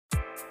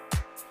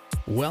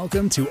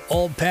Welcome to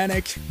All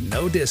Panic,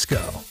 No Disco,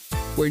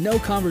 where no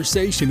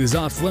conversation is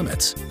off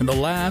limits and the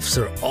laughs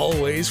are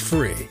always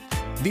free.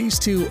 These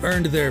two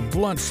earned their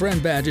blunt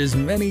friend badges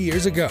many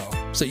years ago,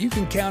 so you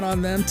can count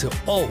on them to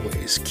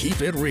always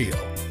keep it real.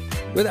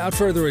 Without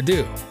further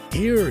ado,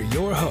 here are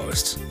your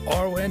hosts,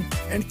 Arwen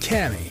and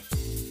Cammie.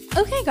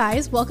 Okay,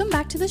 guys, welcome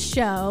back to the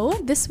show.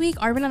 This week,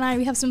 Arwen and I,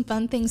 we have some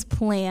fun things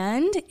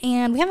planned,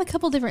 and we have a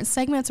couple different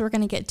segments we're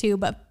going to get to,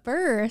 but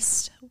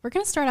first, we're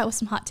going to start out with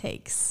some hot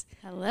takes.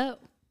 Hello.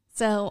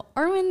 So,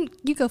 Arwen,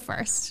 you go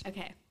first.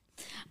 Okay.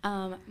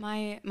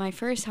 My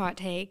first hot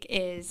take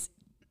is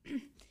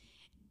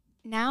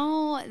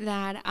now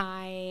that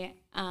I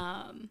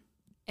am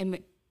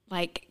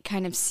like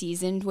kind of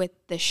seasoned with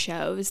the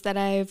shows that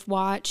I've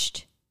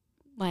watched,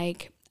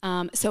 like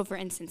so for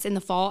instance, in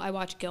the fall I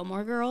watch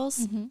Gilmore Girls.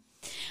 Mm-hmm.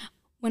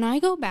 When I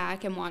go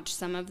back and watch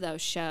some of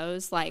those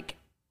shows, like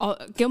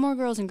Gilmore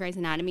Girls and Grey's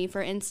Anatomy,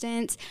 for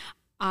instance,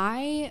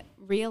 I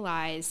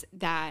realize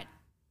that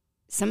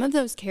some of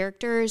those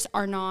characters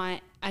are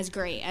not as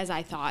great as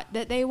I thought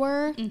that they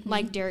were,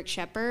 like Derek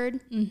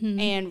Shepherd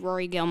and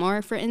Rory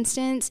Gilmore, for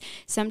instance.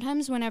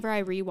 Sometimes whenever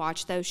I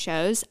rewatch those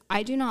shows,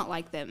 I do not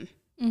like them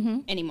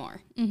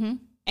anymore.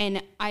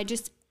 And I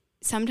just,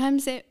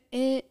 sometimes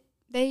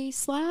they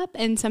slap,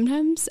 and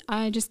sometimes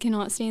I just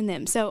cannot stand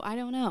them. So I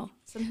don't know.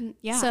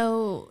 Yeah.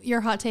 So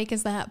your hot take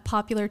is that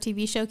popular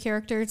TV show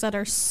characters that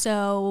are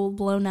so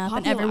blown up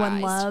and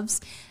everyone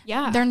loves,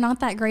 they're not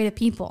that great of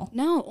people.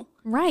 No.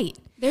 Right.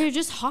 They're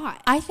just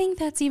hot. I think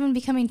that's even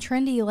becoming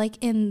trendy, like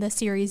in the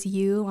series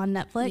You on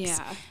Netflix.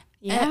 Yeah.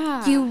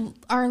 Yeah. You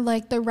are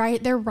like, they're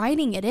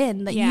writing it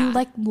in that you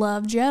like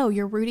love Joe.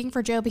 You're rooting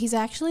for Joe, but he's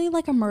actually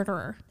like a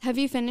murderer. Have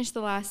you finished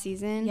the last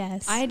season?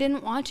 Yes. I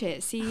didn't watch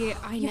it. See,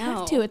 I know. You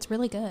have to. It's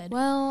really good.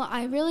 Well,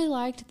 I really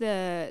liked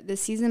the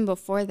season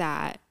before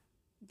that,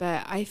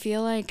 but I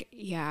feel like,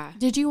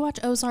 Did you watch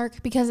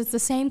Ozark? Because it's the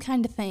same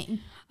kind of thing.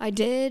 I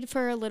did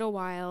for a little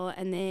while,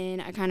 and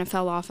then I kind of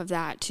fell off of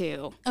that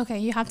too. Okay,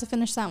 you have to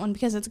finish that one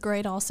because it's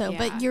great also. Yeah,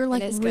 but you're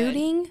like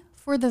rooting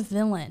for the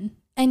villain,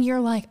 and you're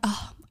like,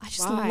 oh, I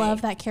just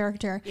love that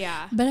character.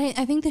 Yeah. But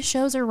I think the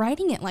shows are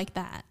writing it like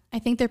that. I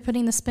think they're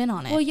putting the spin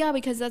on it. Well, yeah,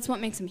 because that's what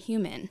makes them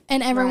human.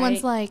 And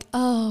everyone's like,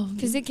 oh.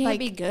 Because it can't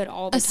be good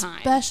all the time.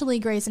 Especially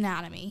Grey's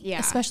Anatomy. Yeah.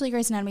 Especially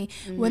Grey's Anatomy.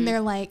 When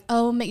they're like,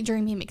 oh,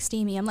 McDreamy,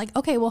 McSteamy. I'm like,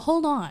 okay, well,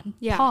 hold on.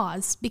 Yeah.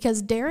 Pause.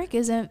 Because Derek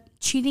is a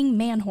cheating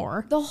man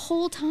whore. The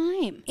whole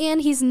time.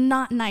 And he's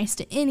not nice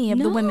to any of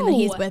the women that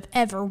he's with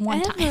ever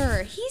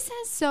time. He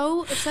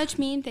says such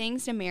mean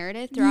things to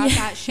Meredith throughout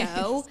that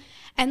show.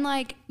 And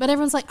like, but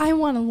everyone's like, I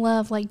want to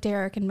love like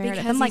Derek and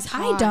Meredith. I'm like,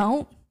 I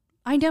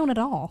don't at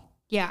all.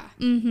 Yeah.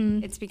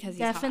 It's because he's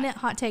definite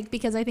hot take,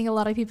 because I think a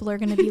lot of people are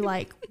going to be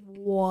like,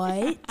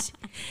 what?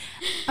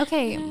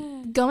 Okay,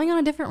 going on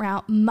a different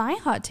route. My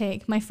hot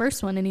take, my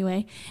first one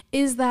anyway,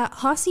 is that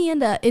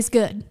Hacienda is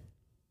good.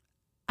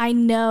 I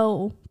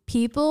know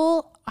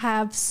people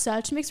have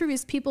such mixed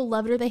reviews. People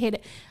love it or they hate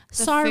it.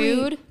 Sorry.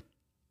 Food?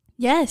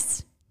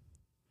 Yes.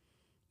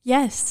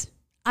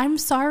 I'm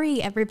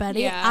sorry,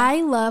 everybody. Yeah.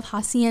 I love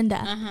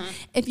Hacienda.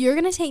 If you're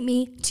going to take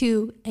me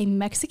to a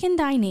Mexican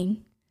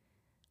dining,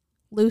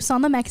 loose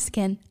on the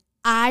Mexican,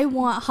 I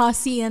want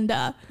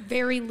Hacienda.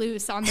 Very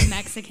loose on the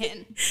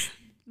Mexican.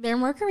 Their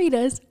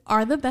margaritas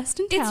are the best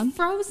in town. It's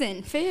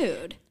frozen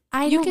food.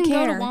 You can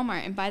go to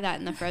Walmart and buy that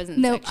in the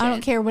frozen section. I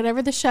don't care.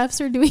 Whatever the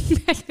chefs are doing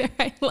back there,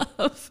 I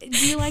love.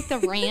 Do you like the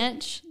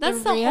ranch?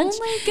 That's the ranch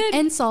only good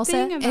and salsa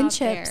thing about and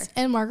chips there.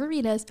 and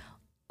margaritas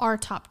are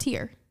top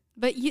tier.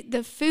 But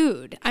the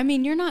food, I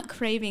mean, you're not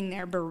craving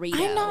their burrito.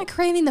 I'm not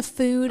craving the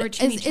food. Or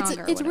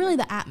chimichanga it's really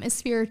the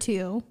atmosphere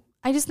too.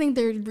 I just think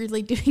they're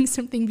really doing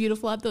something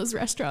beautiful at those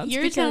restaurants.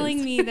 You're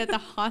telling me that the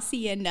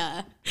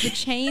Hacienda, the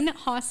chain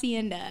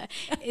Hacienda,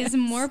 is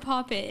more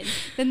poppin'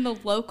 than the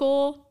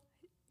local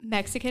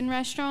Mexican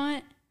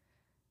restaurant?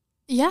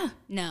 Yeah.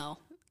 No.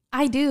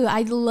 I do.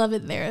 I love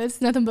it there. It's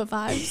nothing but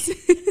vibes.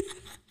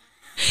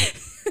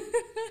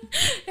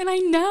 And I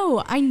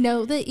know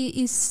that it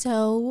is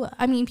so,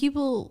 I mean,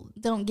 people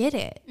don't get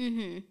it.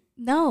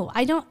 No,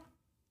 I don't.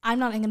 I'm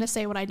not going to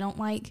say what I don't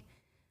like,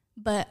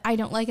 but I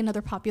don't like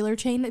another popular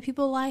chain that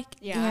people like.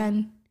 Yeah.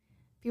 And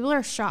people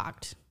are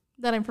shocked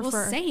that I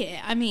prefer. Well, say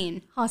it. I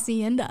mean,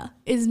 Hacienda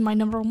is my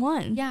number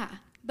one. Yeah.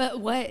 But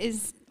what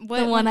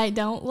the one I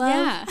don't love?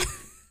 Yeah.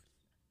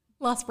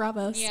 Los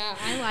Bravos. Yeah,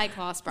 I like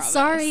Los Bravos.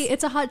 Sorry,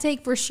 it's a hot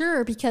take for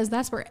sure, because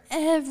that's where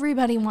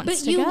everybody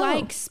wants to go. But you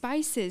like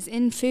spices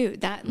in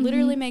food. That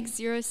literally makes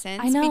zero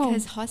sense. I know.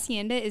 Because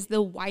Hacienda is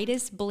the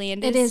whitest,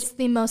 blandest. It is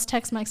the most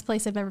Tex-Mex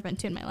place I've ever been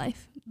to in my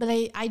life. But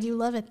I do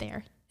love it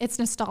there. It's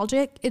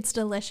nostalgic. It's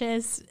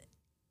delicious.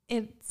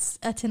 It's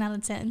a 10 out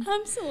of 10.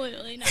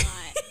 Absolutely not.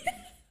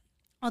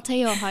 I'll tell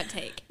you a hot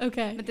take.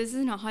 Okay. But this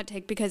isn't a hot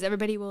take because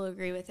everybody will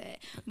agree with it.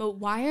 But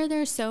why are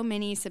there so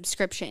many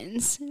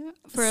subscriptions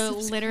for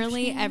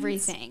literally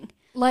everything?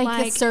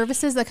 Like the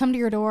services that come to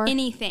your door?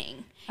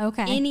 Anything.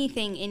 Okay.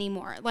 Anything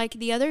anymore. Like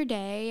the other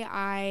day,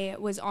 I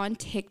was on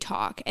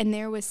TikTok and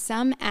there was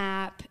some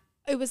app.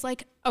 It was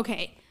like,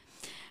 okay,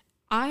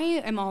 I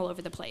am all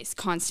over the place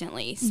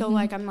constantly. So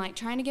like I'm like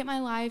trying to get my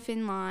life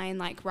in line,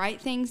 like write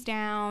things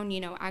down,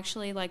 you know,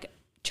 actually like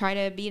try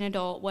to be an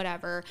adult,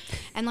 whatever.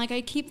 And like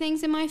I keep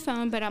things in my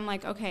phone, but I'm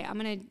like, okay, I'm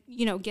going to,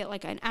 you know, get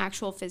like an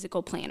actual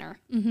physical planner.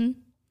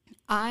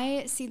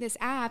 I see this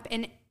app,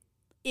 and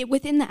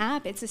within the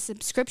app, it's a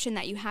subscription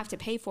that you have to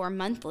pay for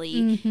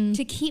monthly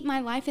to keep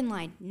my life in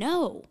line.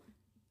 No.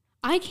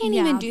 I can't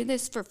even do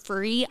this for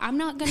free. I'm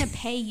not going to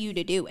pay you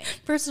to do it.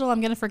 First of all,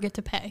 I'm going to forget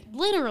to pay.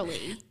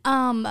 Literally.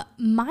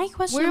 My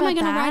question Where am I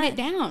going to write it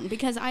down?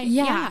 Because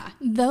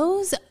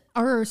those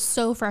are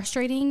so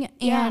frustrating.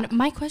 And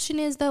my question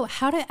is, though,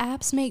 how do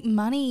apps make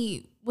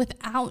money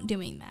without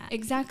doing that?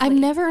 Exactly. I've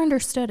never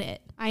understood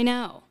it. I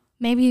know.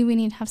 Maybe we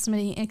need to have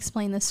somebody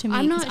explain this to me.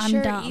 I'm not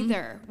sure dumb.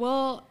 either.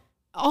 Well,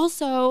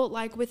 also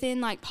like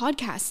within like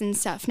podcasts and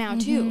stuff now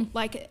too,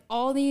 like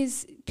all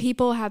these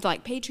people have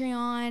like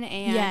Patreon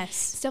and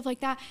stuff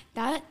like that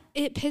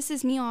it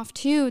pisses me off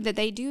too that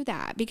they do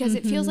that, because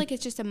it feels like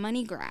it's just a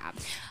money grab.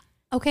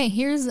 Okay,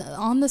 here's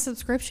on the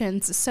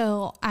subscriptions.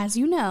 So as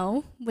you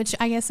know, which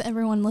I guess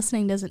everyone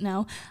listening doesn't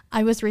know,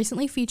 I was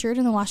recently featured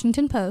in the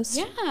Washington Post.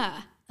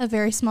 Yeah. A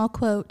very small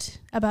quote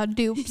about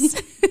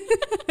dupes.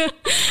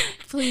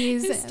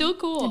 Please. It's still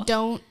cool.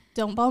 Don't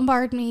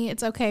bombard me.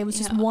 It's okay. It was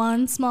just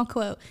one small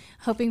quote.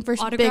 Hoping for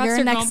autographs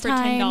bigger are next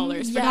time. For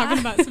 $10. We're talking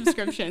about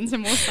subscriptions,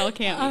 and we'll sell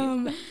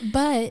candy.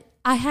 But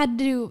I had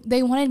to.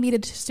 They wanted me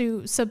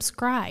to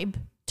subscribe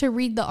to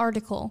read the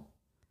article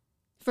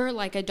for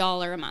like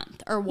 $1 a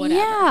month or whatever.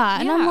 Yeah,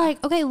 and I'm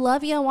like, okay,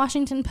 love you,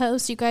 Washington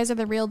Post. You guys are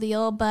the real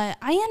deal, but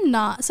I am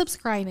not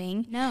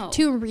subscribing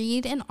to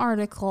read an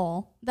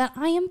article that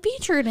I am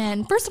featured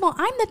in. First of all,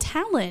 I'm the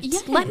talent.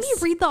 Yes. Let me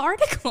read the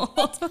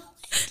article.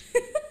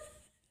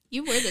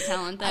 You were the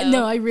talent, though.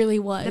 No, I really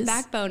was. The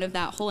backbone of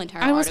that whole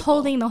entire article. I was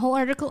holding the whole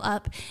article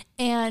up,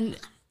 and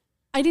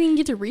I didn't even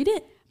get to read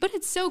it. But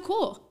it's so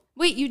cool.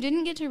 Wait, you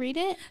didn't get to read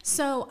it?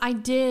 So I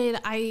did.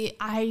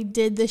 I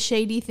did the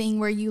shady thing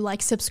where you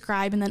like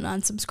subscribe and then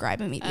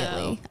unsubscribe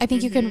immediately. I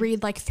think you can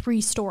read like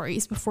 3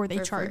 stories before they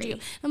charge you.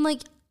 I'm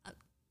like,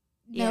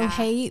 no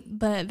hate,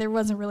 but there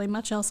wasn't really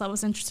much else I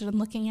was interested in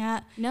looking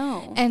at.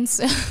 No. And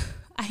so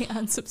I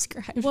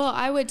unsubscribed. Well,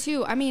 I would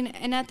too. I mean,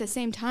 and at the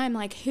same time,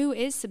 like, who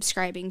is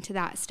subscribing to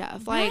that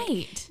stuff?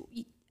 Like,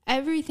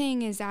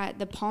 everything is at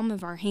the palm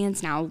of our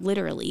hands now,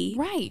 literally.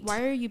 Right.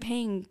 Why are you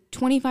paying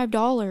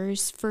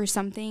 $25 for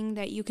something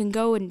that you can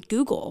go and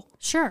Google?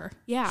 Sure.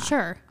 Yeah.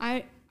 Sure.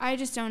 I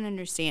just don't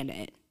understand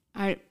it.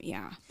 I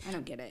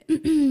don't get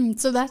it.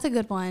 So that's a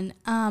good one.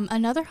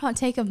 Another hot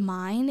take of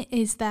mine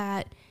is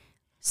that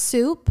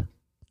soup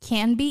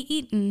can be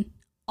eaten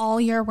all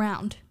year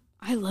round.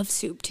 I love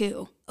soup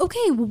too.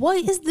 Okay, what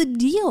is the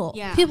deal?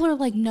 Yeah. People are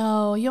like,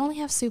 no, you only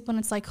have soup when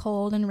it's like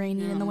cold and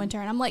rainy in the winter.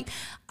 And I'm like,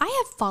 I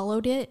have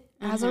followed it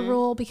as a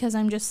rule because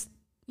I'm just,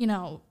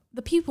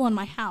 the people in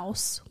my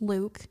house,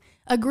 Luke,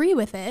 agree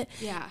with it.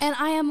 Yeah. And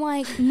I am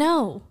like,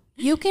 no,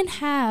 you can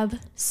have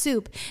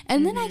soup.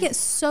 And then I get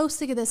so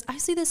sick of this. I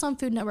see this on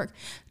Food Network,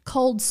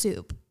 cold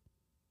soup.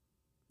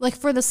 Like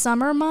for the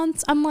summer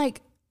months, I'm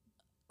like,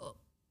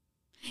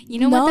 you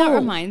know what that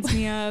reminds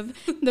me of?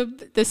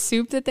 The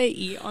soup that they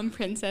eat on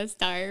Princess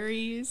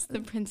Diaries, the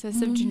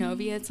Princess of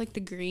Genovia. It's like the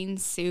green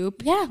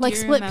soup. Yeah, like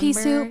split pea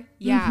soup.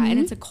 Yeah, and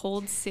it's a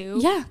cold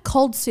soup. Yeah,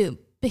 cold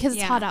soup because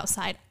it's hot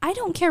outside. I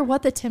don't care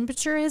what the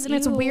temperature is, and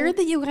it's weird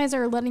that you guys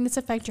are letting this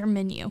affect your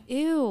menu.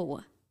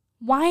 Ew.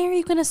 Why are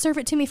you going to serve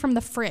it to me from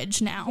the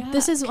fridge now? Yuck.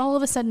 This is all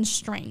of a sudden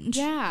strange.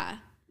 Yeah.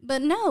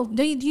 But no,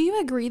 do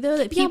you agree though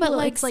that people but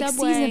like it's Subway,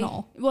 like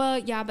seasonal? Well,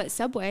 yeah, but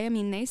Subway, I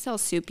mean, they sell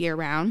soup year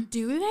round.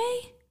 Do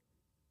they?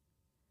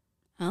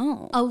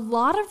 Oh. A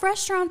lot of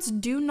restaurants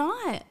do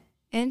not.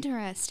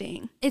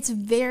 Interesting. It's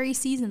very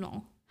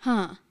seasonal.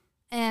 Huh.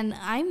 And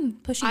I'm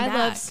pushing back. I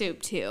love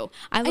soup too.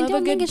 I love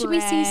don't a good think it should be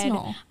bread.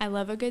 seasonal. I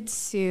love a good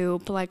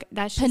soup. Like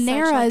that's just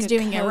Panera such, like, is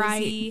doing it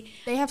right. cozy.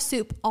 They have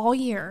soup all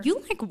year. You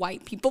like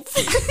white people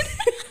food.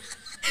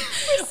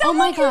 Oh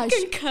my gosh.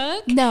 Who can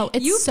cook? No,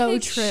 it's you so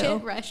pick true.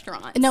 Shit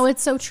restaurants. No,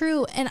 it's so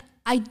true. And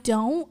I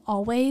don't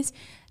always.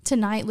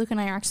 Tonight, Luke and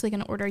I are actually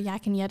going to order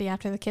Yak and Yeti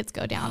after the kids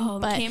go down. Oh,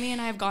 but Cammie and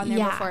I have gone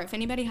there before. If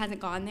anybody hasn't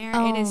gone there,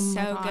 it is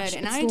so good.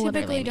 And I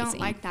typically don't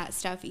like that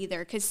stuff either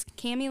because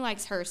Cammie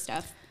likes her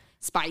stuff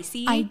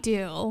spicy. I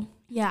do.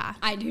 Yeah.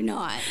 I do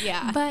not.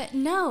 Yeah. But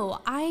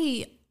no,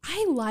 I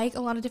like a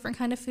lot of different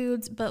kind of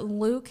foods, but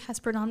Luke has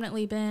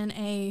predominantly been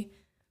a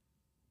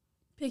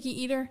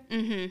picky eater.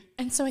 Mm-hmm.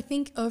 And so I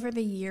think over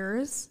the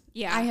years,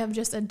 I have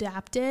just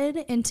adapted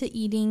into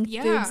eating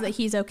foods that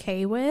he's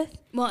okay with.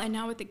 Well, and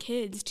now with the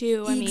kids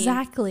too.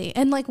 Exactly.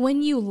 And like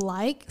when you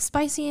like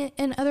spicy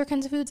and other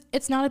kinds of foods,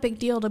 it's not a big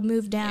deal to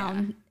move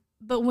down. Yeah.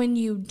 But when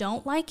you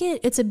don't like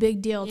it, it's a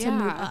big deal to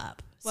move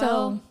up.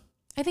 Well, so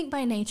I think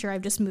by nature,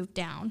 I've just moved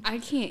down. I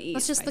can't eat.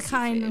 That's just the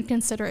kind and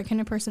considerate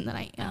kind of person that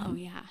I am. Oh,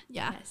 yeah.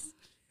 Yeah.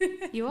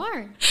 Yes. You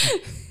are.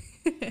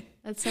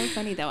 That's so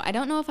funny, though. I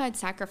don't know if I'd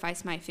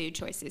sacrifice my food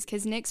choices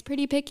because Nick's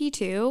pretty picky,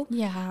 too.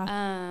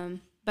 Yeah.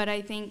 But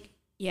I think,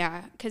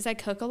 because I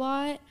cook a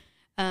lot,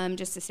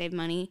 just to save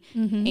money.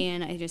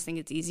 And I just think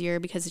it's easier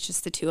because it's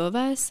just the two of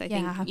us. I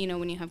think, you know,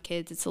 when you have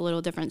kids, it's a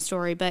little different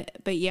story. But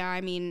yeah,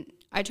 I mean,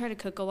 I try to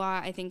cook a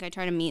lot. I think I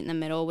try to meet in the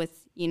middle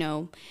with, you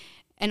know,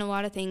 and a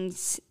lot of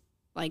things,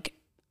 like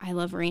I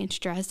love ranch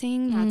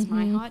dressing. That's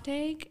my hot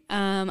take.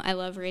 I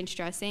love ranch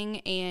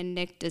dressing, and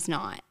Nick does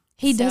not.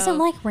 He doesn't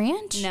like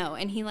ranch? No,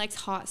 and he likes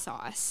hot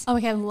sauce. Oh,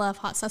 okay, I love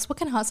hot sauce. What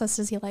kind of hot sauce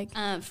does he like?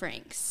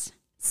 Frank's.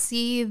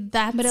 See,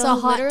 that's But a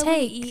hot literally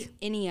take. Eat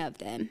any of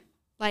them.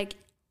 Like,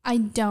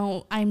 I'm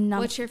not.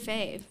 what's your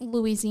fave?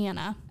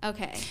 Louisiana.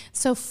 Okay.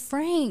 So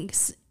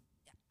Frank's,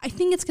 I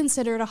think it's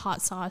considered a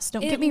hot sauce.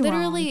 Don't get me wrong. It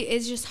literally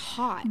is just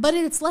hot. But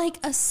it's like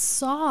a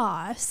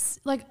sauce.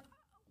 Like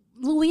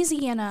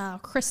Louisiana,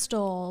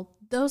 Crystal,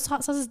 those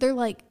hot sauces, they're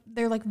like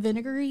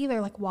vinegary,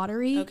 they're like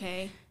watery.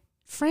 Okay.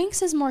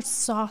 Frank's is more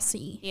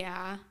saucy.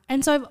 Yeah.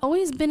 And so I've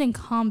always been in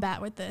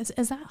combat with this.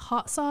 Is that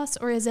hot sauce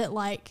or is it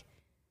like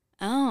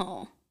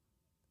a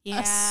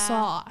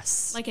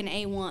sauce? Like an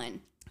A1.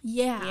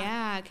 Yeah.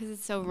 Yeah, because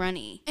it's so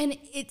runny. And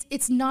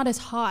it's not as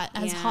hot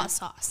as hot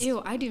sauce.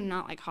 Ew, I do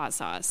not like hot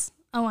sauce.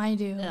 Oh, I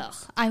do. Ugh.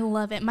 I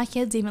love it. My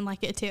kids even like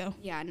it too.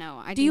 Yeah, no,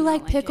 I do. Do you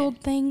not like pickled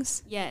it.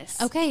 things? Yes.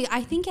 Okay,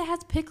 I think it has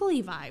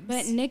pickly vibes.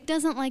 But Nick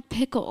doesn't like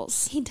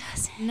pickles. He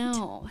doesn't.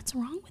 No. What's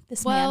wrong with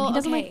this man? He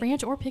doesn't okay. like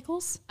ranch or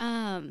pickles?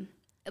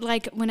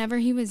 Like whenever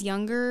he was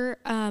younger,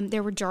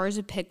 there were jars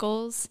of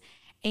pickles,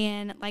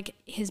 and like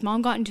his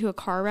mom got into a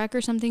car wreck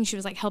or something. She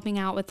was like helping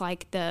out with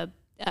like the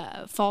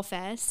Fall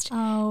Fest.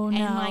 Oh, no.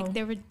 And like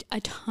there were a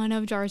ton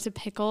of jars of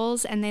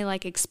pickles, and they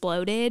like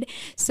exploded.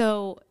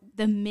 So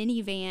the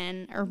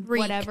minivan or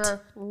whatever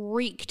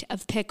reeked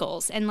of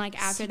pickles. And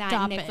like after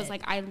that, Nick was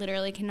like, I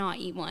literally cannot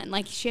eat one.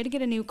 Like she had to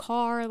get a new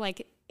car.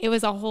 Like it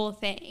was a whole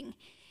thing.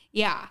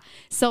 Yeah.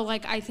 So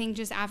like I think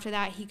just after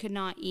that, he could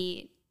not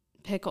eat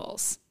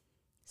pickles.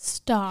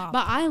 Stop.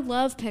 But I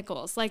love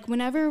pickles. Like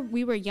whenever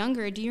we were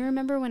younger, do you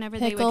remember whenever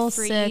they would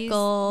freeze?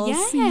 Pickles.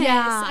 Yes,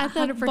 Yeah. at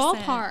the 100%.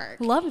 ballpark.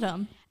 Loved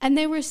them. And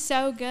they were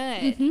so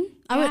good.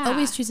 I would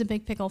always choose a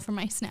big pickle for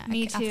my snack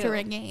Me too. after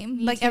a game.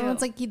 Me like too.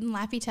 everyone's like eating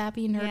Laffy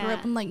Taffy and Nerd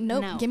Rip. I'm like,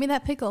 nope, No. give me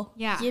that pickle.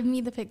 Yeah. Give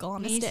me the pickle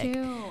on a Me stick.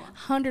 too.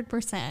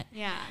 100%.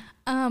 Yeah.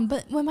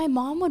 But when my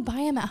mom would buy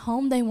them at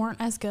home, they weren't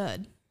as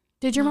good.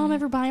 Did your mom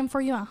ever buy them for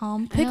you at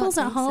home? Pickles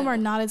at home are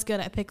not as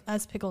good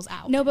as pickles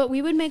out. No, but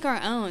we would make our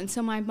own.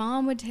 So my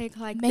mom would take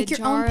like Make the your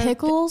jar own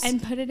pickles?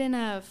 and put it in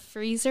a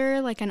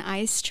freezer, like an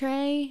ice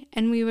tray,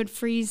 and we would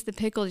freeze the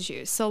pickle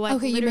juice. So like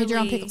okay, you made your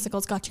own literally-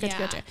 pickles. Gotcha.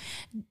 Yeah.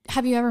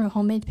 Have you ever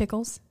homemade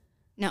pickles?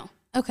 No.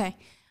 Okay.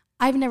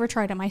 I've never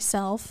tried it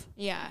myself,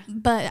 Yeah.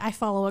 but I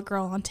follow a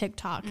girl on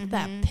TikTok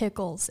that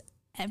pickles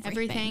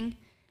everything.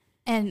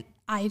 And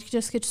I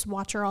just could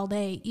watch her all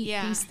day eat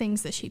these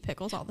things that she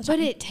pickles all the time.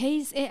 But it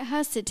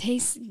has to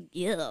taste,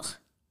 ugh.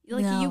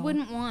 Like No. you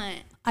wouldn't want.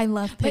 I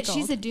love pickles. But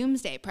she's a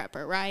doomsday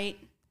prepper, right?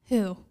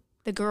 Who?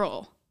 The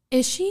girl.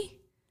 Is she?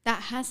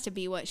 That has to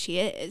be what she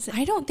is.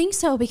 I don't think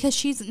so because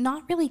she's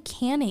not really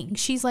canning.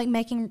 She's like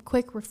making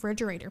quick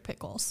refrigerator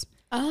pickles.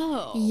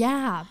 Oh.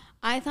 Yeah.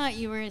 I thought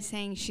you were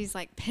saying she's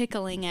like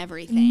pickling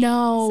everything.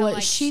 No, So,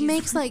 like, she she's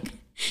makes like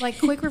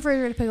quick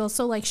refrigerator pickles.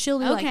 So like she'll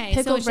do like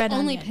pickled so it's red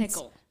only onions.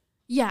 pickle.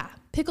 Yeah,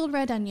 pickled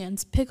red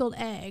onions, pickled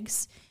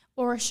eggs,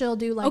 or she'll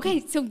do like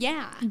So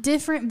yeah.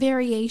 different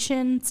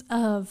variations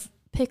of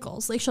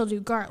pickles. Like she'll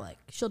do garlic,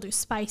 she'll do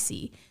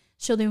spicy,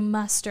 she'll do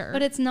mustard.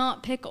 But it's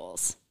not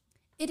pickles.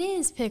 It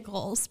is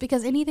pickles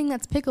because anything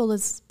that's pickled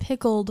is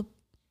pickled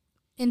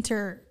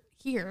enter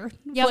here.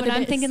 Yeah, what but it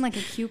I'm is. thinking like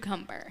a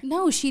cucumber.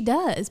 No, she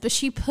does, but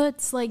she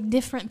puts like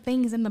different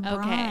things in the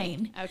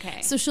brine.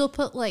 Okay. So she'll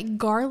put like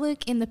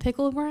garlic in the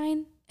pickle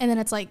brine, and then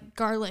it's like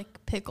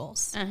garlic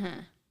pickles.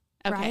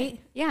 Okay. Right?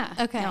 Yeah.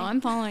 Okay. No,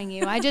 I'm following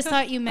you. I just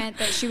thought you meant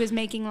that she was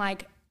making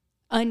like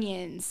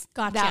onions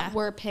Gotcha. that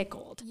were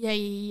pickled.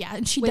 Yeah.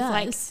 And she With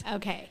does. like,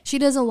 okay. She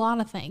does a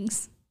lot of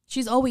things.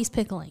 She's always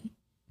pickling.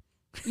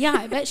 Yeah,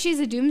 I bet she's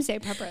a doomsday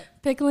prepper.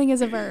 Pickling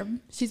is a verb.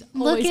 She's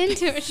always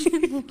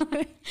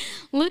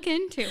Look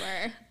into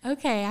her.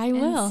 Okay, I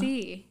And will.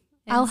 see.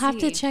 I'll have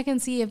to check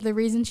and see if the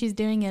reason she's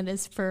doing it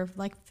is for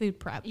like food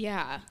prep.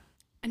 Yeah.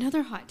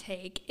 Another hot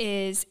take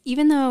is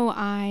even though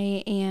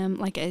I am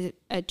like a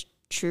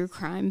true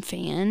crime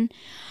fan,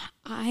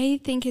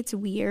 I think it's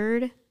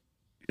weird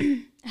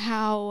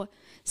how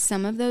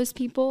some of those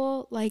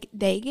people, like,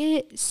 they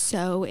get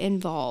so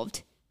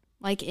involved,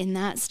 like, in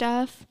that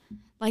stuff,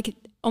 like,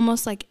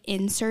 almost like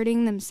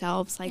inserting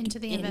themselves, like, Into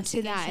the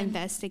that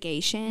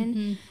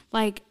investigation.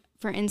 Like,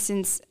 for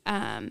instance,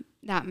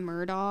 that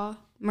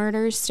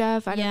murder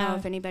stuff. I don't know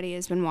if anybody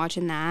has been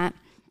watching that.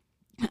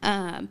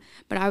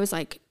 But I was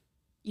like,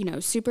 you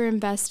know, super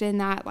invested in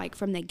that, like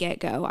from the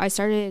get-go. I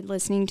started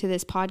listening to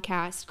this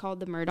podcast called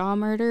The Murdaugh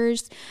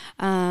Murders,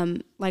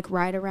 like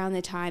right around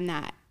the time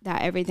that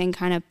everything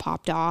kind of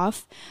popped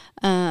off.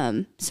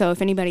 So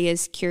if anybody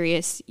is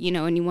curious, you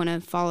know, and you want to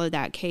follow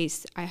that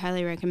case, I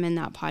highly recommend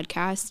that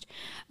podcast.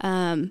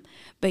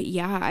 But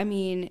yeah, I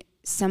mean,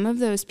 some of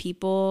those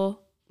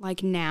people,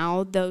 like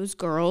now those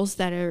girls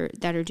that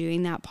are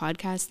doing that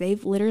podcast,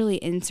 they've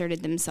literally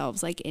inserted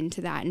themselves like into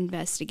that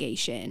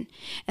investigation.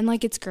 And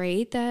like it's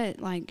great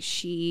that like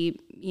she,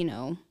 you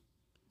know,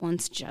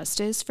 wants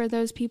justice for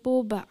those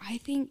people, but I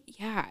think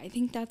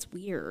that's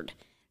weird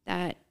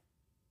that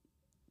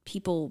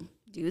people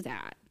do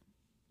that.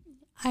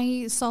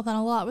 I saw that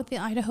a lot with the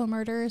Idaho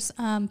murders.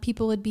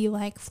 People would be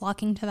like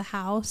flocking to the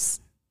house.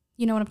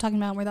 You know what I'm talking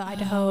about, where the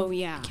Idaho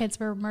kids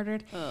were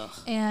murdered. Ugh.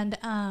 And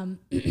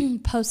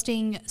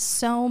posting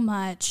so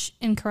much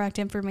incorrect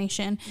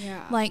information.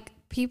 Yeah. Like,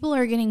 people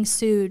are getting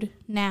sued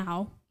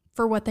now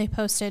for what they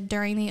posted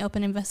during the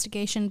open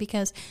investigation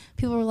because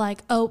people were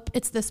like, oh,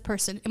 it's this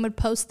person, and would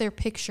post their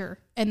picture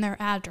and their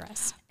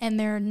address and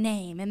their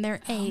name and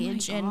their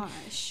age. Oh my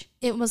gosh.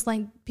 And it was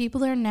like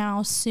people are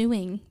now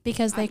suing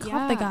because they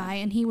caught the guy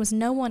and he was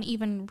no one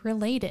even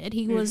related.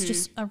 He was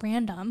just a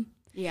random.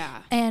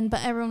 Yeah.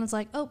 But everyone was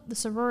like, oh,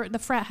 the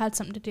frat had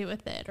something to do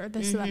with it, or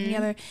this, that, and the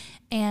other.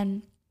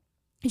 And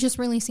just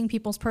releasing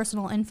people's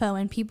personal info,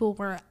 and people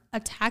were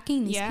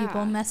attacking these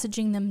people,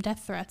 messaging them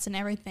death threats and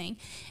everything.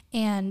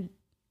 And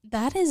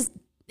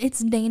it's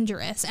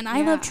dangerous. And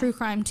I love true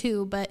crime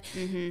too, but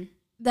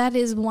that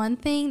is one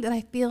thing that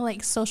I feel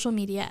like social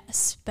media,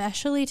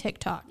 especially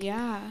TikTok,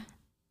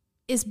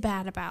 is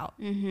bad about.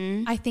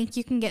 I think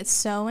you can get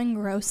so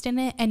engrossed in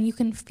it, and you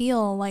can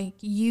feel like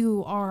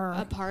you are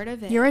a part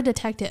of it. You're a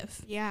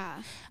detective.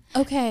 Yeah.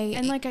 Okay.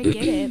 And like I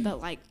get it, but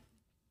like,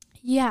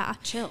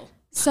 chill.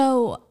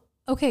 So,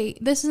 okay,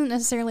 this isn't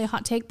necessarily a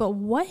hot take, but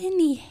what in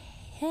the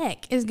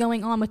heck is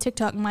going on with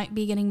TikTok might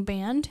be getting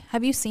banned?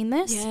 Have you seen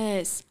this?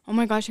 Yes. Oh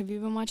my gosh, have you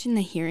been watching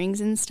the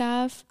hearings and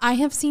stuff? I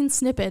have seen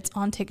snippets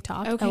on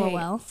TikTok. Okay.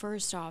 LOL.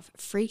 First off,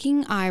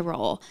 freaking eye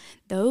roll.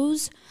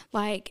 Those,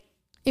 like,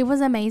 it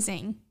was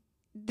amazing.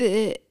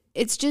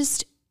 It's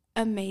just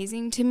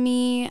amazing to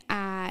me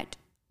at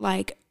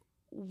like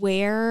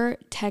where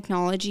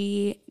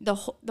technology, the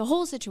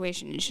whole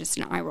situation is just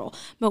an eye roll,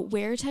 but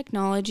where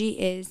technology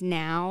is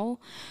now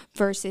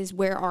versus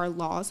where our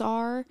laws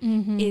are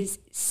is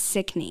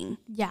sickening.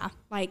 Yeah.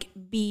 Like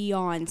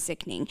beyond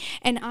sickening.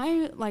 And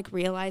I like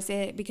realize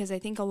it because I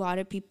think a lot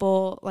of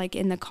people like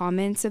in the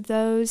comments of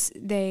those,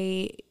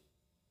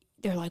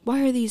 they're like,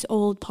 why are these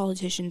old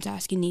politicians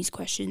asking these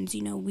questions?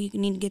 You know, we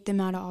need to get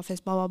them out of office,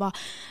 blah, blah, blah.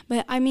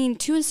 But I mean,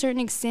 to a certain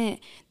extent,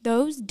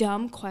 those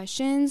dumb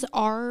questions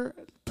are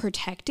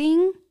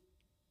protecting,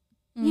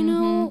 you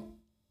know,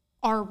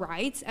 our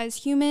rights as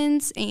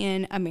humans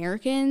and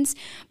Americans.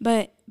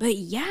 But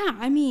yeah,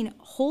 I mean,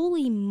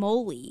 holy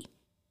moly.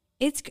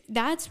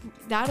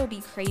 That'll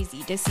be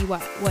crazy to see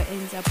what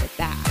ends up with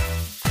that.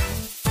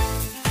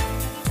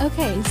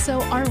 Okay, so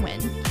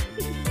Arwen,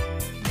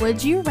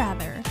 would you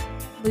rather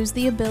lose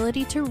the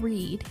ability to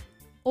read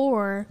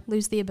or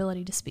lose the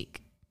ability to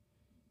speak?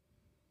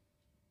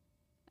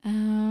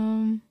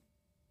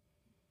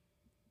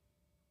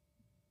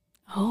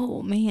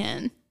 Oh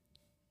man.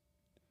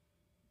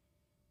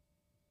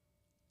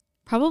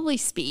 Probably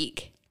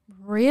speak.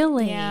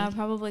 Really? Yeah,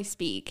 probably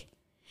speak.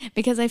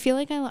 Because I feel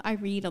like I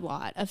read a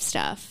lot of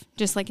stuff,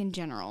 just like in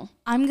general.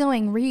 I'm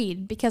going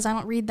read because I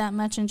don't read that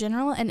much in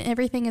general, and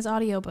everything is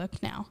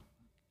audiobook now.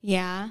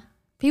 Yeah.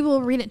 People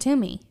will read it to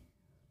me.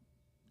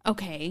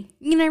 Okay.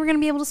 You're never going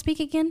to be able to speak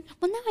again?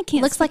 Well, no, I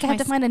can't. Looks like I have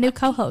to find a new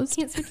co-host.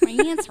 I can't switch my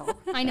answer.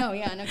 I know,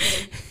 yeah, no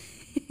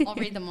kidding. I'll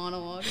read the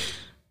monologue.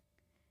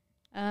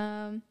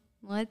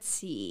 Let's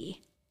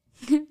see.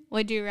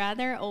 Would you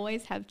rather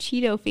always have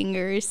Cheeto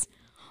fingers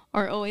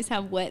or always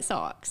have wet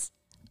socks?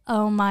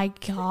 Oh my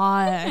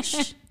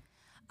gosh.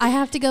 I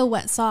have to go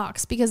wet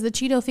socks because the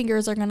Cheeto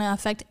fingers are going to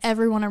affect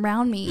everyone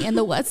around me, and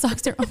the wet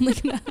socks are only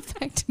going to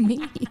affect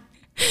me,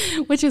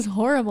 which is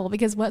horrible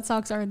because wet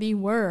socks are the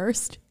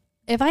worst.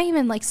 If I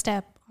even like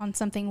step on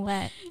something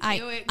wet, I'm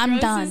done. It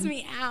grosses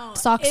me out.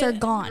 Socks are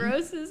gone. It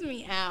grosses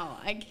me out.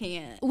 I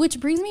can't. Which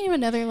brings me to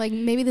another, like,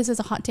 maybe this is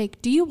a hot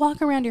take. Do you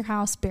walk around your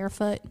house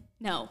barefoot?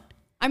 No.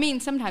 I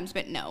mean, sometimes,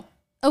 but no.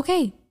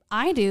 Okay.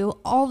 I do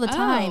all the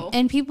time.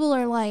 And people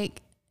are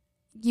like,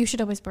 you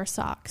should always wear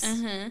socks.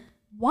 Uh-huh.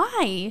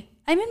 Why?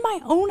 I'm in my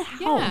own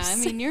house. Yeah, I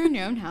mean, you're in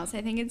your own house.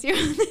 I think it's your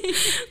own thing.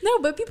 No,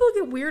 but people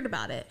get weird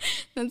about it.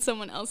 That's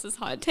someone else's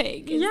hot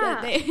take.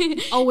 Yeah. They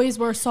always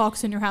wear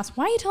socks in your house.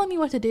 Why are you telling me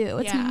what to do?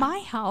 It's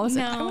my house.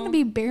 No. If I want to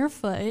be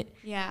barefoot.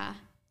 Yeah.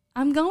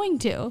 I'm going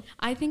to.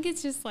 I think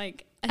it's just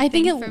like I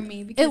think for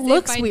me because it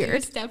looks weird. I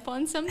do step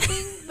on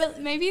something,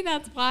 but maybe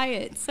that's why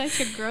it's such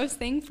a gross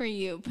thing for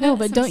you. No,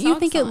 but don't you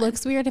think it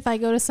looks weird if I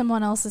go to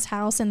someone else's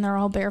house and they're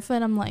all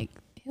barefoot? I'm like,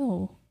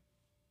 ew.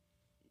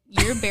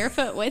 You're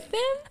barefoot with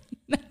them?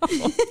 No.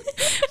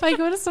 If I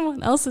go to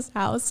someone else's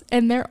house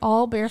and they're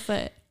all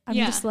barefoot, I'm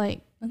just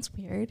like, that's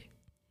weird.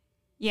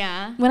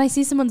 Yeah. When I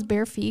see someone's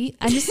bare feet,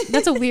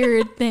 that's a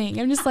weird thing.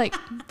 I'm just like,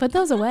 put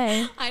those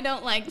away. I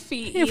don't like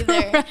feet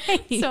either.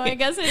 Right. So I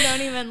guess I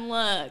don't even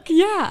look.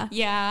 Yeah.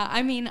 Yeah.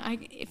 I mean,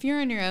 if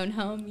you're in your own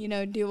home,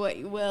 do what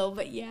you will.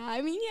 But yeah,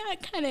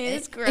 it kind of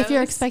is gross. If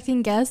you're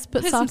expecting guests,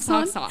 put socks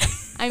on.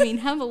 I mean,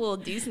 have a little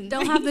decency.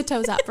 Don't have the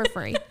toes out for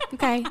free.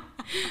 Okay.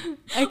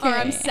 Okay. Or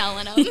I'm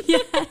selling them.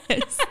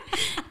 Yes.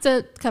 It's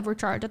a cover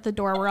charge at the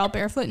door. We're all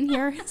barefoot in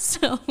here.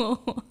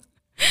 So,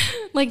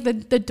 like the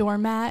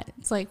doormat,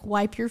 it's like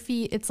wipe your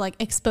feet. It's like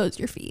expose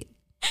your feet.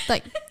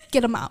 Like,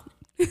 get them out.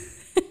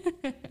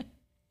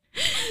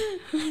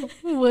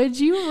 Would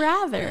you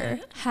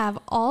rather have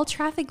all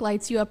traffic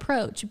lights you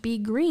approach be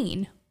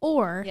green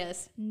or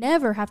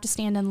never have to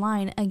stand in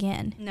line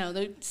again? No,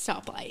 the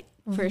stoplight.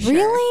 For sure.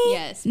 Really?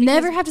 Yes.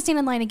 Never have to stand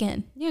in line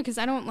again. Yeah, because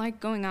I don't like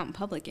going out in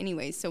public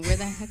anyway. So where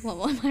the heck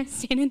am I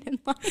standing in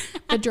line?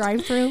 The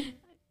drive-through?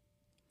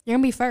 You're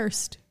going to be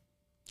first.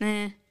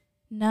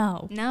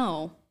 No.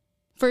 No.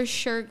 For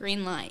sure,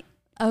 green light.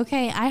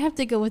 Okay, I have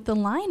to go with the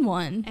line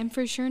one. And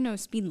for sure, no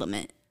speed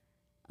limit.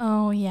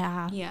 Oh,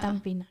 yeah. That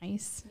would be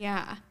nice.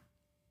 Yeah.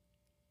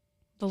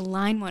 The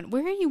line one.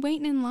 Where are you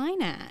waiting in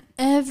line at?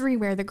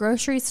 Everywhere. The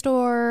grocery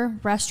store,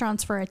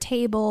 restaurants for a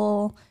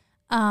table,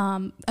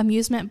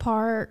 amusement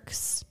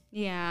parks.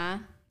 Yeah.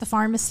 The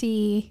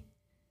pharmacy.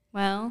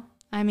 Well,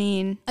 I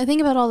mean, I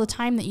think about all the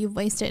time that you've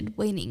wasted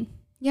waiting.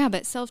 Yeah,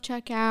 but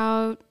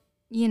self-checkout,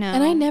 And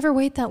I never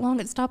wait that long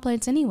at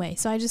stoplights anyway.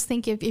 So I just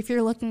think if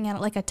you're looking at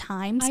it like a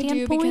time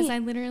standpoint. I do, because I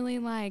literally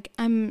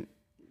I'm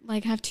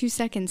have 2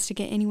 seconds to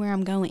get anywhere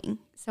I'm going.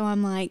 So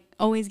I'm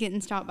always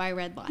getting stopped by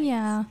red lights.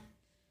 Yeah.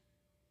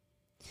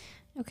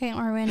 Okay,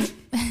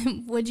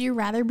 Arwen, would you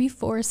rather be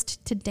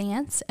forced to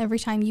dance every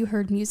time you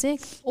heard music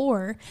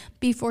or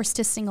be forced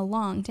to sing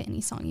along to any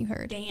song you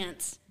heard?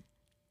 Dance.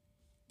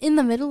 In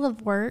the middle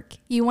of work,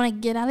 you want to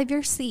get out of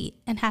your seat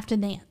and have to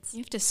dance.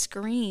 You have to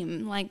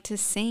scream, to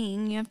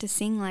sing. You have to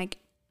sing,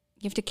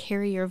 you have to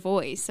carry your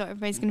voice. So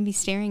everybody's going to be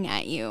staring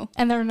at you.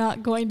 And they're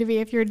not going to be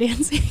if you're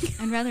dancing.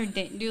 I'd rather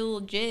do a little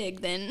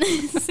jig than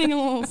sing a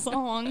little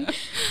song.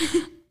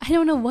 I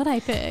don't know what I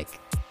pick.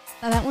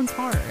 That one's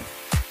hard.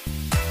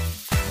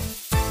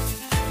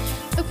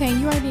 Okay,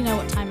 you already know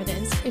what time it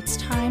is. It's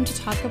time to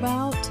talk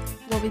about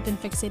what we've been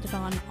fixated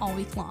on all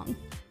week long.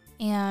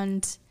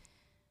 And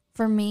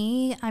for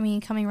me,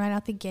 coming right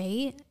out the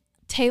gate,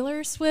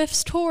 Taylor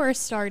Swift's tour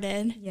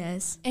started.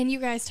 Yes. And you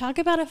guys talk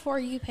about a For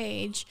You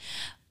page.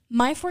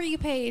 My For You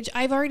page,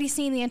 I've already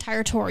seen the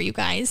entire tour, you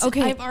guys.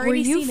 Okay, I've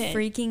already seen it. Were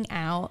you freaking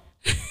out?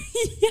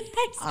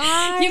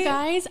 Yes. You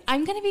guys,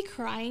 I'm going to be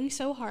crying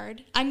so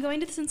hard. I'm going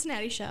to the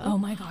Cincinnati show. Oh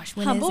my gosh.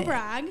 When Humble is it?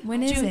 brag.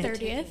 When is June it?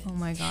 30th. Oh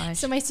my gosh.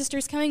 So my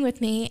sister's coming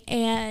with me,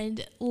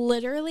 and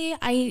literally,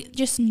 I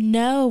just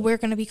know we're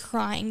going to be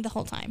crying the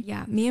whole time.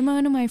 Yeah. Me and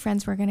one of my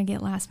friends were going to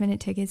get last minute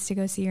tickets to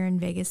go see her in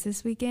Vegas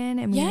this weekend,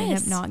 and we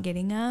ended up not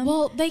getting them.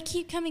 Well, they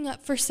keep coming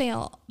up for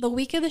sale the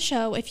week of the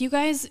show. If you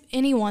guys,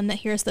 anyone that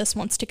hears this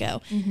wants to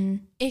go,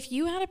 if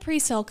you had a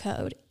pre-sale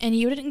code and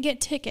you didn't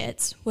get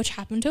tickets, which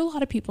happened to a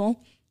lot of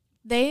people,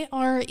 they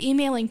are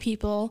emailing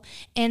people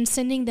and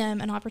sending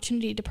them an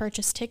opportunity to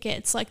purchase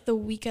tickets the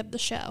week of the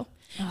show.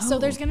 Oh. So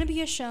there's going to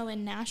be a show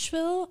in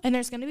Nashville and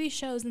there's going to be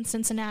shows in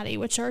Cincinnati,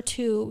 which are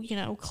two,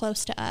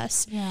 close to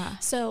us. Yeah.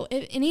 So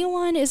if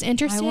anyone is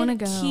interested,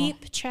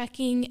 keep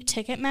checking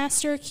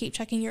Ticketmaster, keep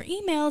checking your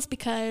emails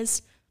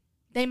because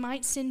they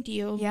might send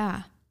you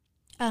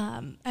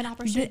an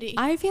opportunity.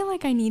 I feel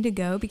like I need to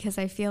go because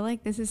I feel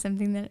like this is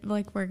something that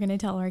we're going to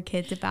tell our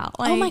kids about.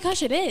 Oh my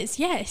gosh, it is.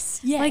 Yes.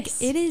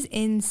 It is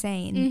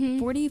insane.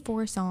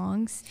 44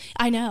 songs.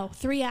 I know.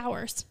 3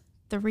 hours.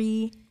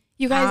 3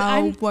 You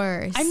guys,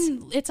 hours.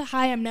 It's a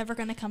high I'm never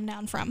going to come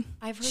down from.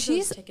 I've heard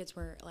those tickets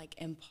were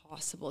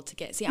impossible to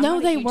get. See, I'm no,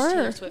 not they a huge were.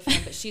 Taylor Swift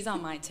fan, but she's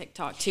on my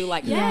TikTok too,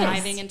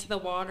 diving into the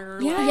water.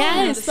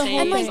 Yes, the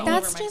and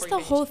that's just the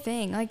whole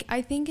thing.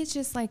 I think it's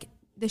just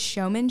the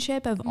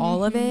showmanship of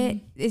all of it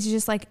is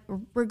just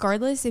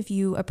regardless if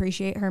you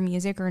appreciate her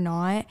music or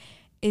not,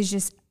 is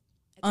just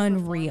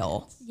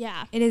unreal.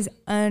 Yeah, it is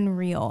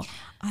unreal.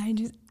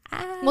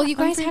 Well, you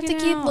guys have to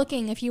keep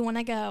looking if you want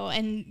to go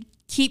and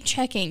keep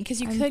checking because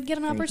you could get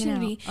an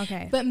opportunity.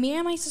 Okay, but me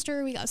and my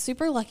sister, we got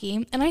super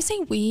lucky, and I say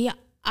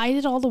I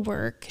did all the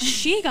work.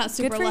 She got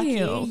super lucky.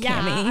 You,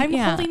 yeah, Cammie. I'm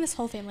holding this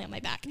whole family on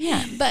my back.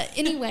 Yeah, but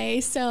anyway,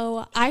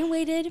 so I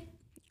waited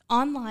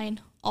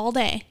online all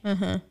day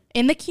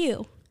in the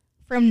queue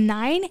from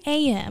 9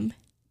 a.m.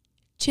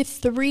 to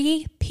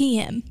 3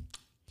 p.m.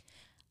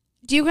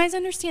 Do you guys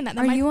understand that?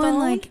 Are you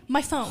on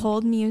my phone?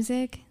 Hold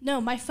music?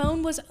 No, my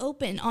phone was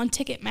open on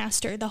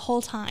Ticketmaster the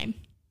whole time.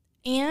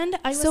 And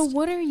So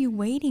what are you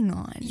waiting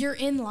on? You're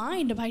in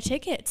line to buy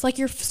tickets.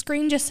 Your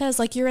screen just says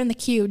you're in the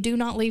queue. Do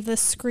not leave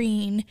this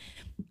screen.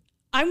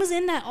 I was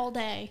in that all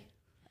day.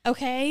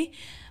 Okay?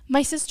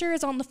 My sister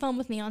is on the phone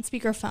with me on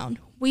speakerphone.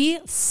 We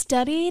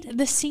studied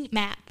the seat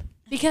map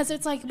Because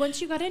it's like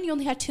once you got in, you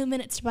only had 2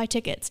 minutes to buy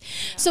tickets.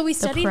 Yeah. So we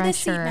studied this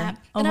seat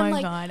map. And I'm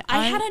like, God.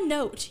 I had a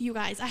note, you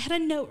guys. I had a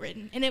note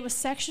written. And it was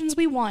sections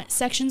we want,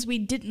 sections we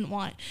didn't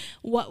want,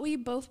 what we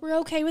both were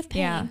okay with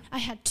paying. Yeah. I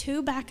had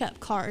 2 backup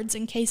cards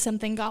in case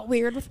something got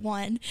weird with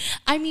one.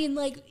 I mean,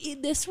 like,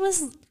 this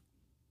was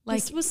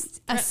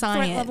a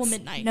science level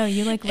midnight. No,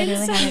 you like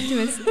literally had to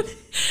do it.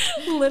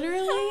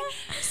 Literally.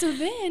 So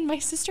then my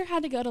sister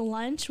had to go to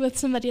lunch with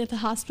somebody at the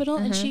hospital,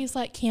 and she's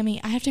like, Cammie,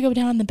 I have to go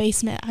down in the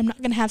basement. I'm not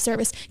going to have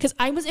service. Because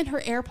I was in her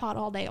AirPod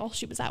all day while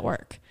she was at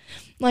work.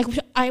 Like,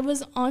 I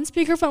was on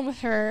speakerphone with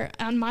her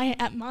at my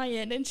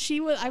end, and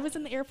I was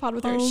in the AirPod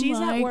with her. She's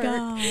at work.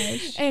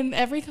 Gosh. And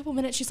every couple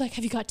minutes, she's like,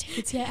 have you got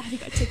tickets yet? Have you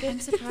got tickets? I'm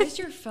surprised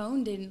your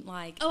phone didn't,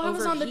 like, I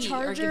was on the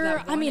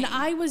charger. I mean,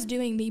 I was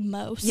doing the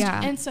most.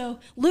 Yeah. And so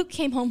Luke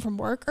came home from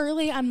work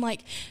early. I'm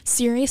like,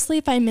 seriously,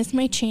 if I miss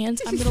my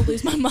chance, I'm going to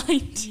lose my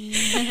mind.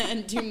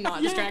 And do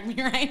not distract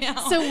me right now.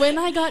 So when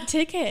I got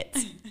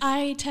tickets,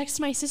 I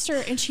texted my sister,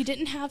 and she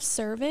didn't have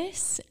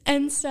service.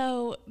 And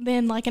so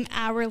then, like, an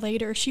hour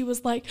later, she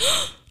was like,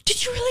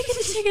 did you really get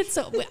the tickets?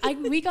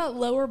 So we got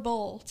lower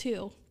bowl,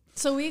 too.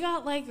 So we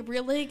got, like,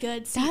 really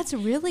good seats. That's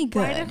really good.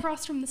 Right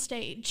across from the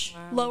stage.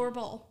 Wow. Lower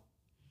bowl.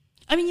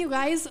 I mean, you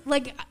guys,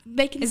 like,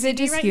 they can Is see it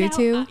just me right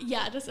you now. two?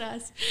 Yeah, just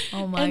us.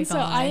 Oh, my gosh. And so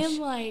I am,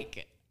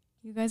 like...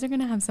 You guys are going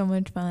to have so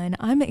much fun.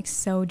 I'm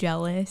so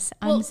jealous.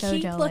 I'm so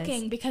jealous. Well, keep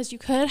looking, because you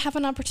could have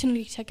an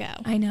opportunity to go.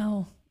 I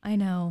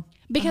know.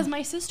 Because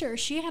my sister,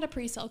 she had a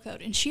pre-sale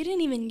code, and she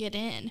didn't even get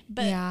in.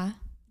 But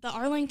the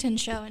Arlington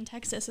show in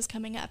Texas is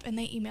coming up, and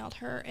they emailed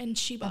her, and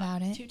she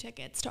bought 2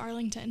 tickets to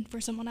Arlington for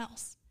someone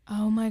else.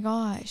 Oh, my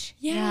gosh.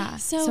 Yeah.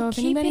 So if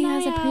anybody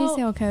has a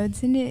pre-sale code,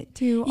 send it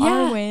to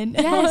Arwen.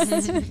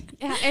 Yes.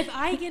 Yeah. If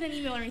I get an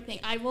email or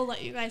anything, I will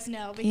let you guys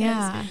know,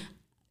 because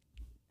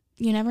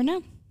you never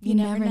know. You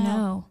never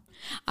know.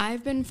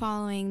 I've been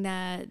following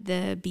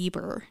the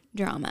Bieber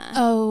drama.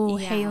 Oh,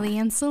 Haley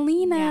and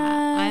Selena.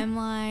 Yeah. I'm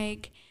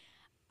like,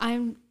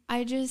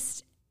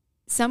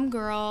 some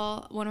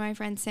girl, one of my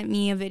friends sent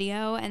me a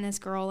video, and this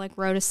girl like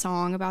wrote a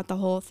song about the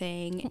whole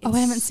thing. I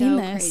haven't seen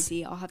this.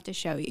 Crazy. I'll have to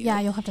show you. Yeah,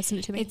 you'll have to send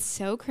it to me. It's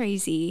so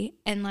crazy.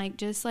 And like,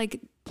 just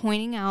like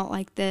pointing out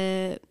like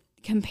the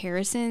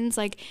comparisons,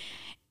 like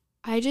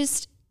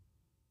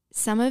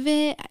some of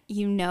it,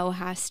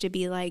 has to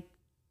be like,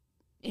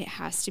 it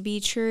has to be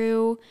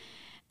true.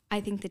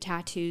 I think the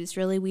tattoo's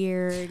really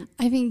weird.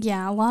 I think,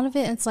 a lot of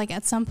it, it's like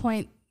at some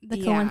point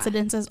the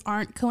coincidences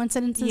aren't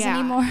coincidences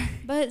anymore.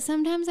 But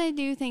sometimes I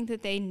do think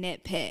that they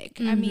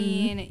nitpick. I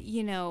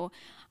mean,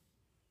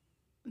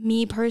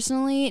 me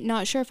personally,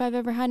 not sure if I've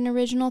ever had an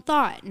original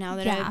thought now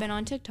that I've been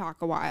on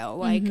TikTok a while.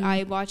 Like,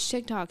 I watch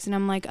TikToks and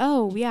I'm like,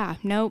 oh, yeah,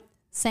 nope.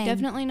 Same.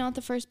 Definitely not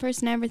the first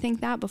person to ever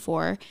think that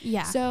before.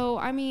 Yeah. So,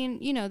 I mean,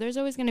 there's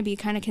always going to be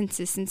kind of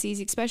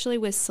consistencies, especially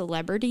with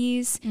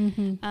celebrities.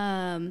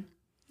 I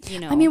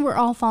mean, we're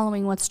all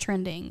following what's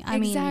trending. I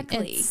mean,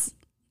 it's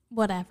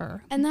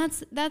whatever. And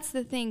that's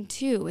the thing,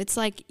 too. It's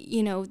like,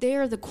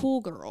 they're the cool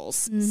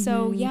girls.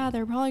 So,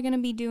 they're probably going to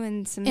be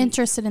doing some...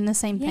 interested in the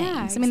same things.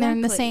 Exactly. I mean, they're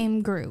in the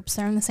same groups.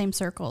 They're in the same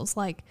circles.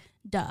 Like,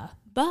 duh.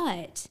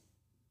 But,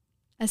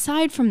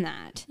 aside from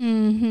that...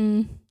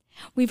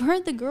 We've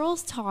heard the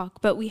girls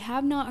talk, but we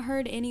have not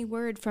heard any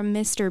word from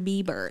Mr.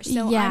 Bieber.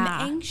 So I'm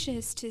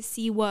anxious to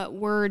see what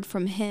word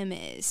from him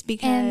is,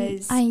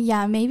 because...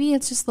 maybe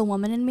it's just the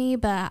woman in me,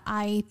 but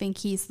I think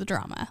he's the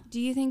drama. Do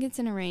you think it's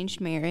an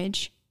arranged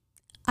marriage?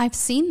 I've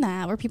seen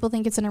that, where people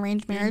think it's an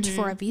arranged marriage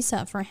for a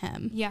visa for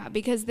him. Yeah,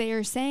 because they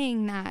are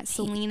saying that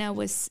Selena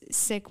was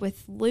sick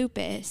with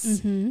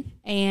lupus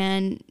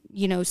and,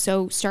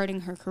 so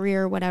starting her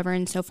career or whatever,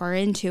 and so far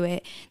into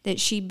it that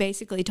she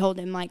basically told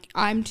him, like,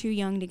 I'm too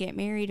young to get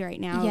married right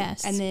now.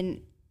 Yes. And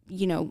then,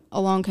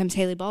 along comes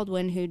Haley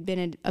Baldwin, who'd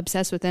been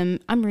obsessed with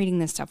him. I'm reading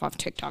this stuff off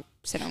TikTok,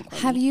 so don't quote me.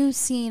 Have you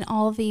seen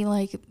all of the,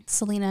 like,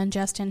 Selena and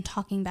Justin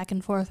talking back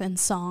and forth in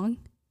song?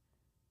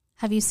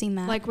 Have you seen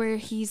that? Like, where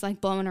he's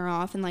like blowing her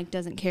off and like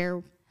doesn't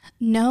care?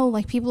 No,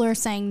 like, people are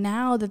saying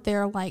now that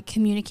they're like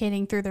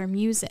communicating through their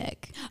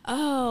music.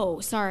 Oh,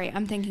 sorry.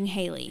 I'm thinking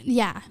Haley.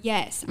 Yeah.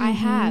 Yes, I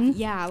have.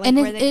 Yeah. Like, and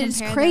it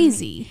is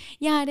crazy.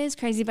 Yeah, it is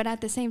crazy. But at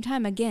the same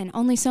time, again,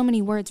 only so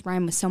many words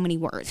rhyme with so many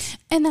words.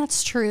 And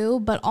that's true.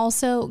 But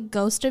also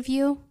Ghost of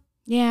You.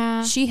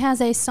 Yeah. She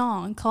has a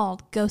song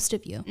called Ghost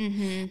of You.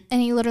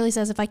 And he literally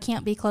says, if I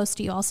can't be close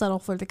to you, I'll settle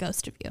for the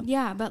ghost of you.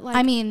 Yeah. But like,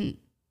 I mean...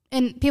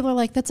 And people are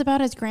like, that's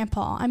about his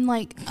grandpa. I'm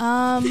like,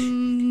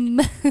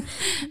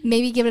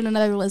 maybe give it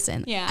another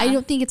listen. Yeah. I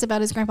don't think it's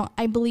about his grandpa.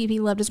 I believe he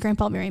loved his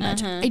grandpa very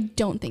much. I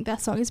don't think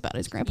that song is about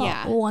his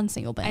grandpa one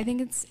single bit. I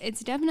think it's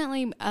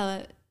definitely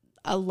a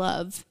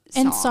love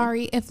song. And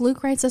sorry, if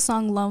Luke writes a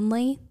song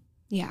Lonely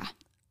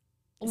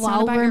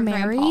while we're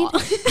married,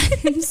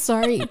 I'm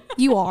sorry.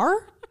 You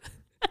are?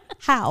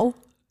 How?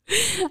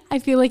 I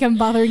feel like I'm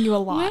bothering you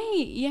a lot.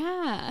 Right,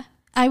 yeah.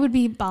 I would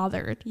be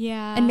bothered.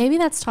 Yeah. And maybe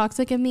that's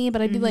toxic of me,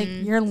 but I'd be like,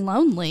 you're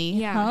lonely.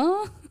 Yeah.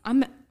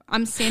 Huh?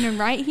 I'm standing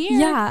right here.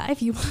 Yeah,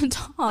 if you want to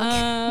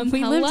talk.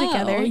 We live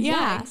together.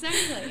 Yeah,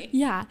 exactly.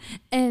 Yeah.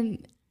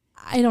 And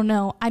I don't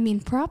know. I mean,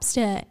 props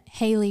to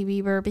Hailey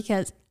Bieber,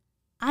 because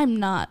I'm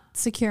not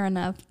secure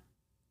enough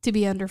to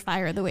be under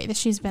fire the way that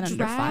she's been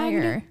under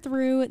fire.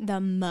 Through the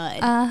mud.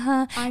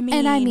 I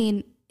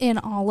mean, in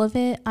all of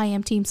it, I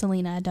am Team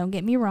Selena. Don't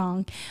get me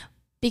wrong,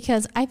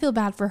 because I feel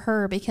bad for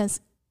her,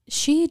 because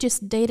she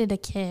just dated a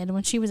kid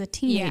when she was a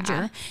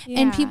teenager,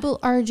 and people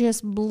are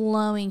just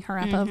blowing her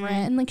up over it,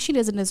 and like, she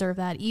doesn't deserve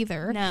that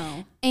either.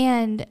 No.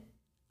 And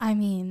I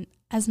mean,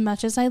 as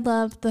much as I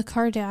love the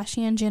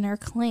Kardashian-Jenner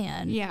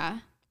clan,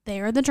 they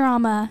are the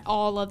drama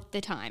all of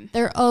the time.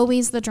 They're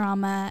always the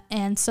drama,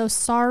 and so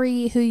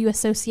sorry, who you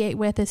associate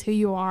with is who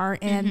you are.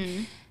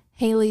 And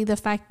Hailey, the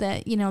fact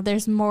that, you know,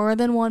 there's more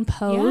than one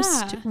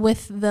post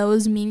with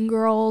those Mean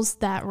Girls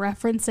that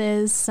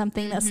references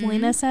something that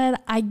Selena said,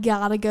 I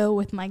gotta go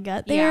with my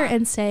gut there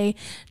and say,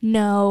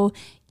 no,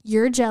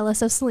 you're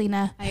jealous of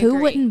Selena. Who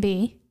wouldn't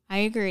be? I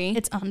agree.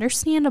 It's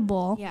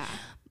understandable. Yeah.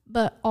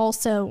 But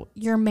also,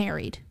 you're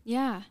married.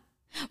 Yeah.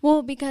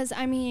 Well, because,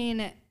 I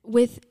mean,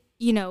 with,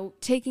 you know,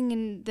 taking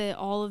in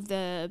all of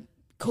the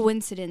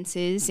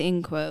coincidences,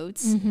 in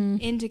quotes,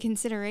 into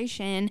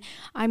consideration,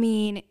 I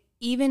mean,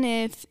 even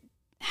if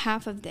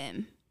half of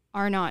them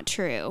are not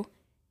true,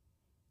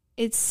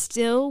 it's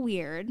still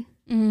weird.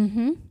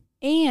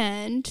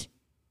 And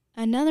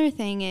another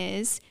thing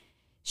is,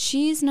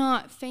 she's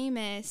not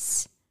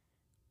famous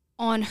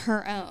on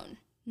her own.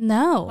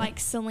 No. Like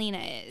Selena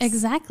is.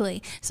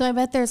 Exactly. So I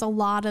bet there's a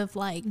lot of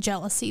like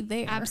jealousy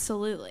there.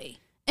 Absolutely.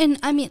 And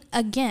I mean,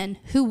 again,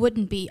 who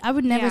wouldn't be? I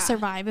would never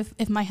survive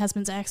if my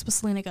husband's ex was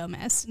Selena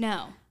Gomez.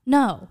 No.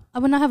 I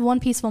would not have one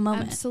peaceful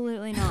moment.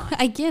 Absolutely not.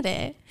 I get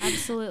it.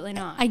 Absolutely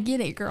not. I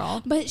get it,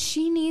 girl. But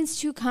she needs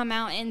to come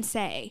out and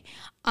say,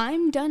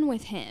 I'm done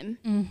with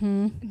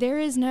him. There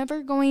is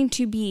never going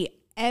to be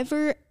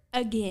ever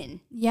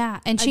again. Yeah,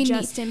 and she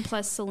Justin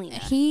plus Selena.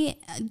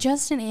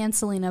 Justin and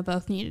Selena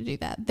both need to do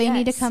that. They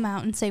need to come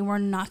out and say, we're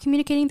not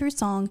communicating through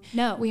song.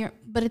 No, we are.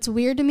 But it's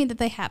weird to me that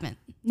they haven't.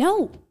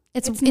 No,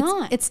 it's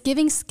not. It's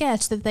giving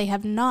sketch that they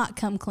have not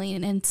come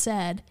clean and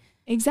said,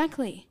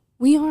 exactly,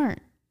 we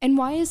aren't. And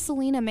why is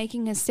Selena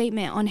making a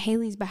statement on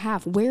Hailey's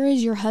behalf? Where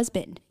is your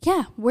husband?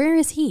 Yeah, where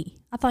is he?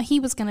 I thought he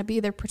was going to be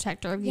their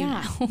protector of you.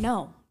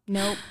 No,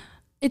 nope.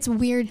 It's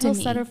weird to me.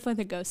 He'll settle for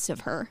the ghost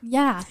of her.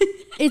 Yeah.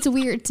 It's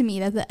weird to me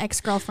that the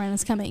ex-girlfriend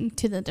is coming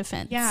to the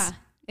defense. Yeah.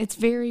 It's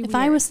very weird. If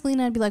I was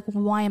Selena, I'd be like,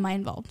 why am I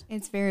involved?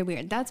 It's very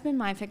weird. That's been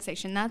my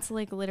fixation. That's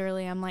like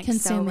literally, I'm like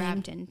so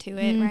wrapped into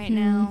it right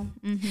now.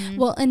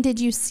 Well, and did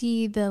you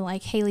see the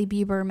like Hailey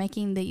Bieber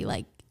making the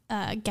like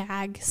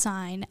gag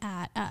sign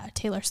at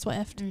Taylor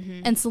Swift?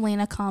 And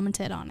Selena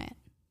commented on it.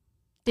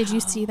 Did you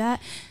see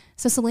that?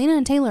 So Selena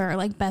and Taylor are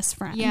like best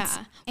friends.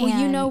 Yeah. Well,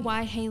 you know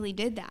why Hailey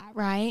did that,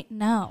 right?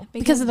 No.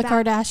 Because of the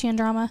Kardashian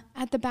drama?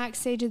 At the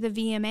backstage of the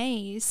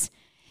VMAs,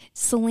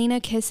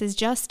 Selena kisses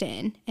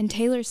Justin and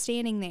Taylor's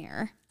standing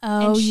there.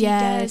 Oh, and she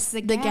yes. does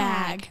the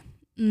gag.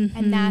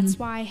 And that's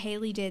why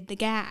Hailey did the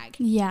gag.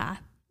 Yeah.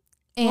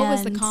 And what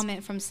was the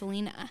comment from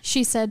Selena?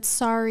 She said,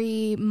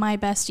 sorry, my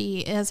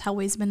bestie has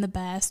always been the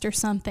best or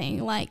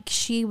something. Like,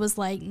 she was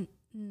like,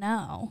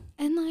 no.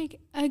 And like,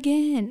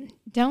 again,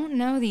 don't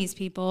know these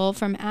people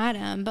from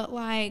Adam, but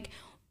like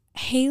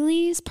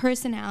Hailey's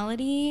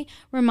personality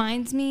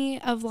reminds me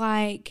of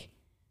like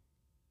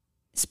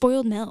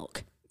spoiled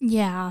milk.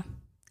 Yeah.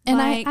 And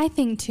like, I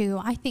think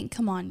too,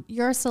 come on,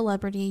 you're a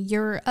celebrity,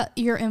 you're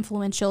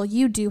influential.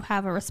 You do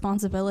have a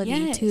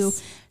responsibility to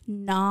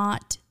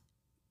not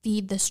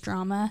feed this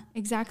drama.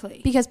 Exactly.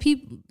 Because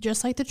people,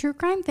 just like the true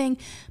crime thing,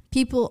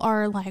 people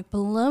are like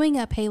blowing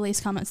up Hailey's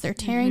comments. They're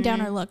tearing down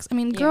her looks. I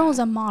mean, girl is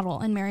a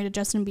model and married to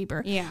Justin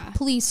Bieber. Yeah.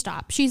 Please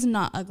stop. She's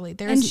not ugly.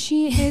 And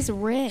she is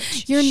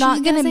rich. You're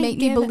not going to make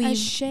me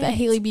believe that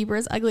Hailey Bieber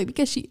is ugly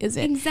because she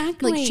isn't.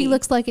 Exactly. Like, she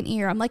looks like an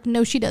ear. I'm like,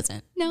 no, she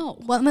doesn't. No.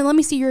 Well, let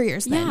me see your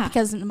ears then,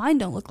 because mine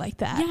don't look like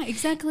that. Yeah,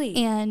 exactly.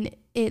 And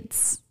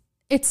it's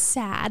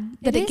sad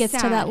that it gets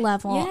to that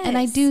level. Yes. And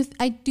I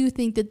do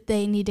think that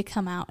they need to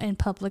come out and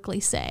publicly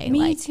say,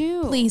 me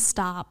too. Please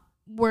stop.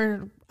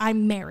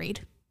 I'm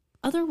married.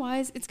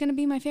 Otherwise, it's going to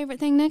be my favorite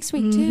thing next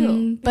week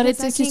too. But it's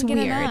just weird.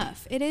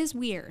 Enough. It is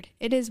weird.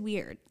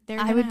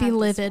 I would be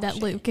livid at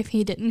Luke if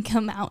he didn't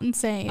come out and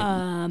say,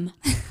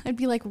 I'd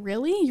be like,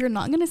 really? You're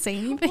not going to say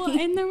anything? Well,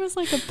 and there was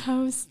like a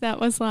post that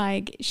was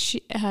like,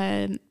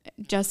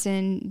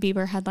 Justin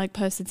Bieber had like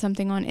posted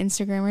something on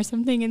Instagram or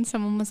something, and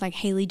someone was like,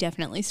 Hailey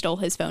definitely stole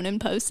his phone and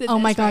posted Oh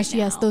my gosh, right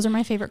yes. Those are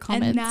my favorite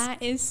comments. And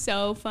that is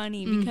so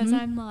funny because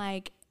I'm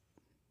like,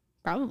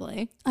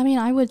 probably. I mean,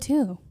 I would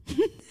too.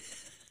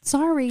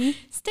 Sorry.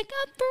 Stick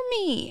up for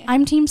me.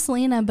 I'm Team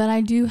Selena, but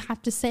I do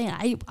have to say,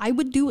 I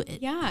would do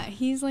it. Yeah,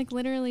 he's like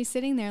literally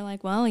sitting there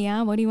like, well,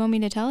 yeah, what do you want me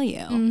to tell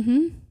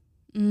you?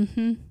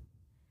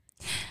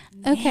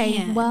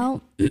 Okay,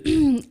 well,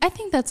 I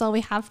think that's all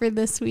we have for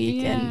this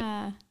week.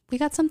 Yeah. And we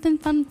got something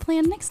fun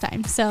planned next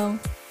time, so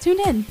tune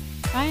in.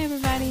 Bye,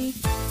 everybody.